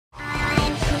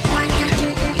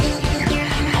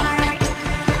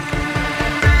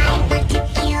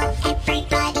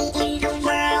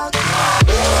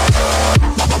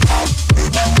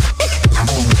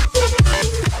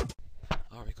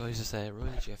it's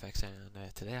Royal GFX here,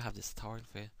 and today I have this tutorial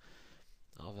for you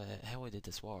of how I did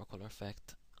this watercolour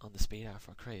effect on the speed art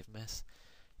for Creative Mess.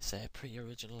 It's pretty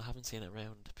original. I haven't seen it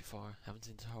around before. Haven't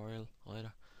seen a tutorial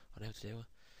either on how to do it.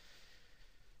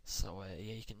 So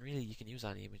yeah, you can use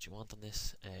any image you want on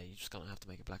this. You're just gonna have to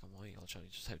make it black and white. I'll show you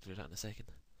just how to do that in a second.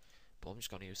 But I'm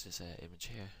just gonna use this image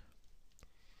here.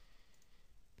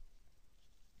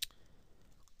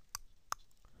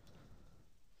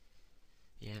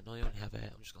 Yeah, now I only have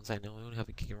I'm just gonna say now I only have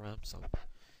a gig of RAM, so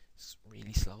it's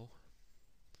really slow,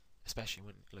 especially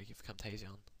when like you've Camtasia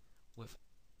on with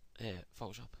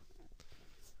Photoshop.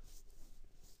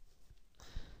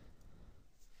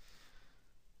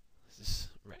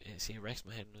 See, it wrecks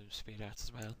my head when I'm speed arts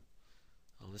as well.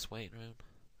 All this waiting around,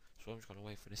 so I'm just gonna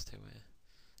wait for this to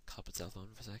cop itself on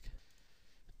for a sec.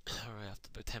 Alright, after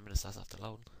about 10 minutes that's after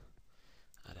loading,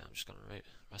 and I'm just gonna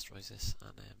rasterize this.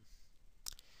 And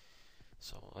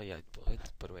so yeah,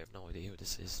 by the way, I have no idea who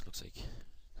this is. Looks like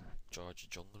Georgia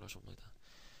Jungle or something like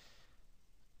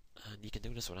that. And you can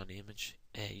do this with any image.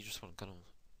 You just want to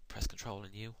press Control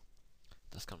and U.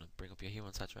 That's gonna bring up your hue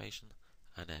and saturation,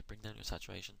 and bring down your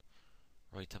saturation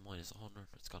right to -100.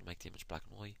 It's gonna make the image black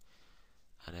and white,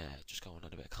 and just go on a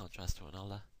bit of contrast to it and all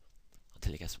that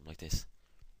until you get something like this.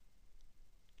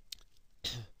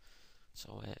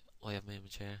 So I have my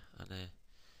image here, and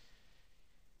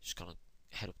just gonna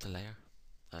head up to layer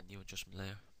and new adjustment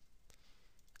layer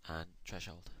and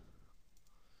threshold.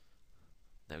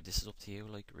 Now this is up to you,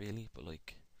 like really, but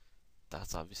like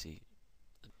that's obviously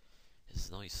is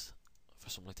nice for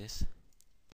something like this.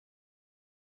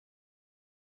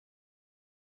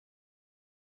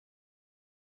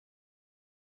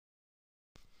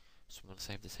 So I'm going to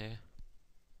save this here,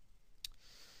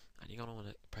 and you're going to want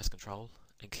to press Control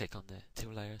and click on the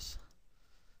two layers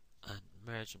and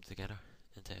merge them together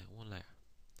into one layer.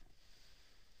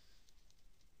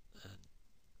 And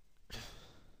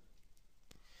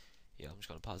yeah, I'm just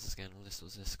going to pause this again while this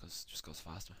does this because it just goes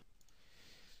faster.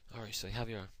 Alright, so you have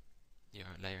your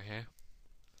layer here,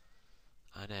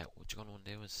 and what you're going to want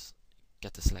to do is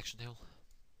get the selection tool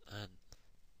and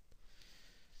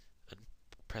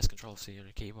press Control C on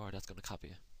your keyboard. That's going to copy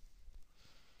it.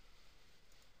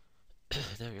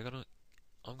 Now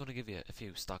I'm going to give you a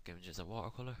few stock images of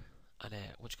watercolour, and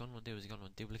what you're going to want to do is you're going to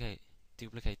want to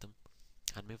duplicate them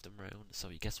and move them around so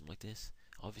you get something like this.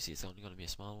 Obviously it's only going to be a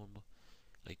small one, but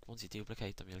like once you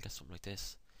duplicate them you'll get something like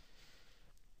this.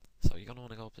 So you're going to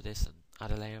want to go up to this and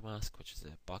add a layer mask, which is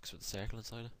the box with the circle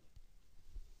inside it.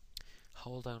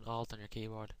 Hold down Alt on your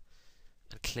keyboard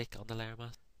and click on the layer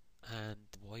mask and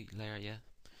the white layer, yeah,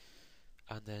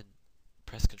 and then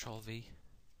press Control V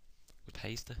with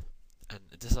paste it, and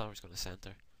this is always going to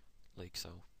center, like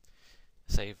so.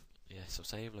 Save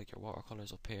like your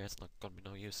watercolours up here. It's not going to be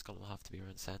no use. It's going to have to be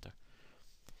around the center.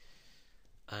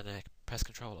 And press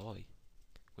Control I,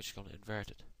 which is going to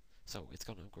invert it. So we're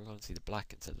going to see the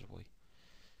black instead of the white.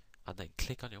 And then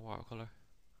click on your watercolour,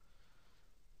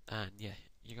 and yeah,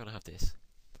 you're going to have this.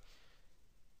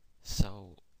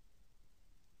 So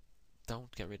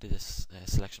don't get rid of this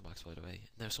selection box, by the way.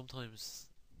 Now sometimes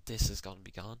this is going to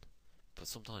be gone, but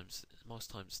most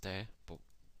times it's there, but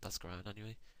that's grand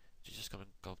anyway. You're just going to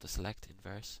go up to select,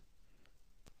 inverse,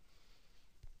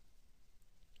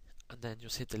 and then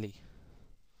just hit delete.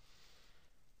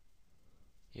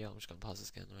 Yeah, I'm just going to pause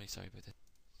this again, right, sorry about that.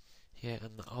 Yeah,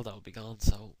 and all that will be gone,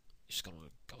 so you're just going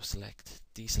to go select,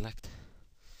 deselect,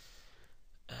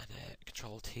 and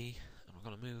Control T, and we're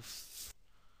going to move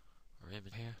our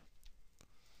image here,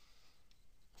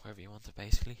 wherever you want it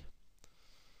basically.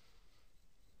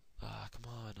 Ah,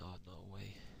 come on, oh no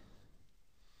way.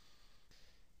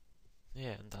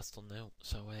 Yeah, and that's done now.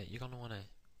 So you're going to want to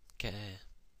get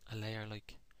a layer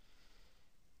like,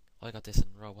 I got this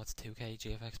in Robots 2K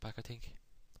GFX pack, I think,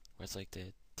 where it's like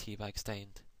the teabag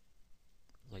stained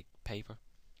like paper,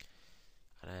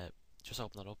 and just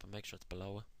open that up and make sure it's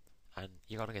below it, and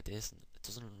you're going to get this, and it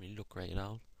doesn't really look great at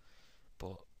all,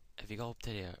 but if you go up to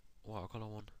the watercolour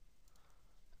one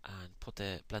and put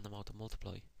the blend them out to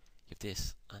multiply, you have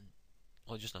this, and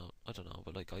I don't know,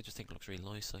 but like I just think it looks really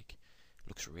nice, like it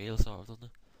looks real sort of, doesn't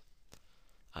it?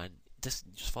 And this,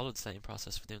 just follow the same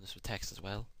process for doing this with text as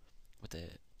well, with the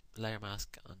layer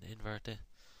mask and invert it.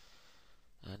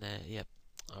 And yeah,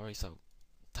 alright, so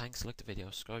thanks, like the video,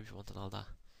 subscribe if you want and all that,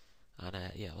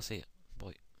 and yeah, I'll see you.